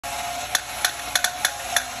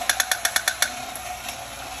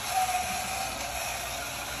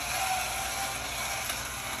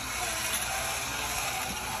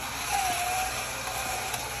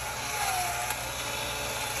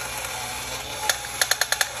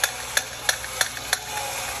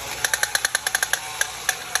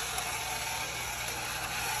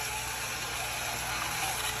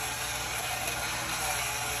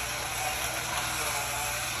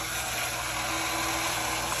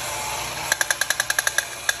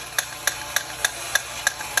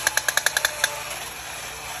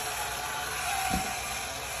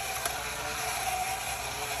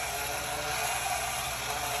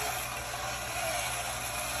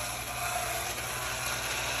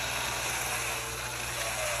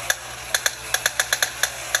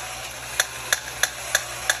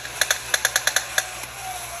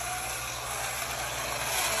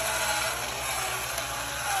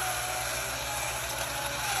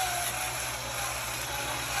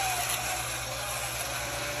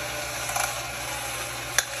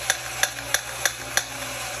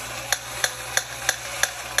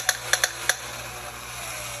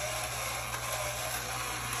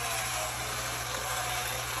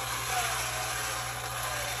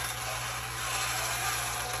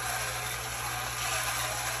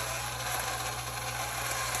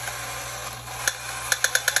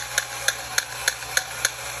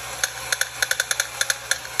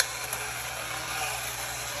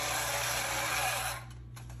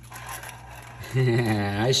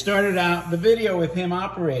I started out the video with him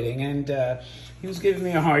operating, and he was giving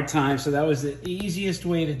me a hard time, so that was the easiest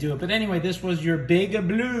way to do it. But anyway, this was your big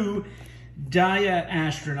Blue Daiya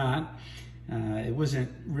Astronaut. It wasn't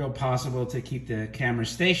real possible to keep the camera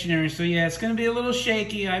stationary, so yeah, it's going to be a little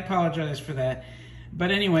shaky. I apologize for that.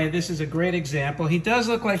 But anyway, this is a great example. He does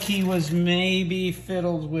look like he was maybe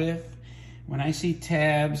fiddled with. When I see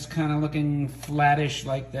tabs kind of looking flattish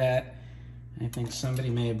like that, I think somebody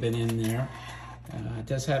may have been in there. It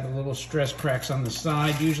does have a little stress cracks on the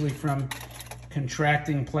side, usually from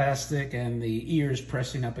contracting plastic and the ears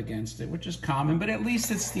pressing up against it, which is common, but at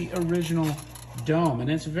least it's the original dome, and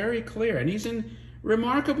it's very clear, and he's in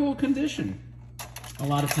remarkable condition. A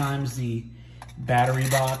lot of times the battery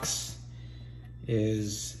box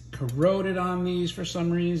is corroded on these for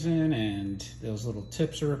some reason, and those little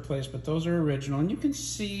tips are replaced, but those are original. And you can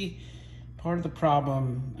see part of the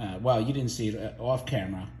problem, well, you didn't see it off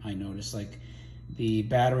camera, I noticed, like the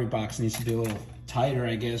battery box needs to be a little tighter,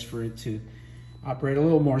 I guess, for it to operate a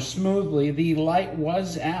little more smoothly. The light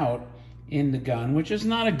was out in the gun, which is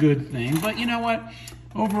not a good thing, but you know what?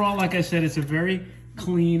 Overall, like I said, it's a very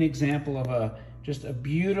clean example of just a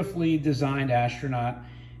beautifully designed astronaut,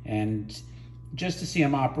 and just to see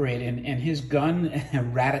him operate, and his gun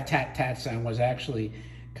rat-a-tat-tat sound was actually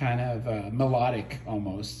kind of melodic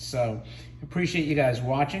almost. So appreciate you guys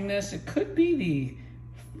watching this. It could be the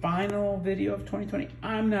final video of 2020.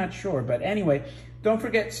 I'm not sure, but anyway, don't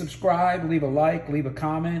forget, subscribe, leave a like, leave a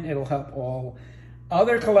comment. It'll help all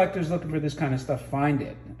other collectors looking for this kind of stuff find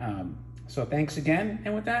it. So thanks again,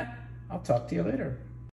 and with that, I'll talk to you later.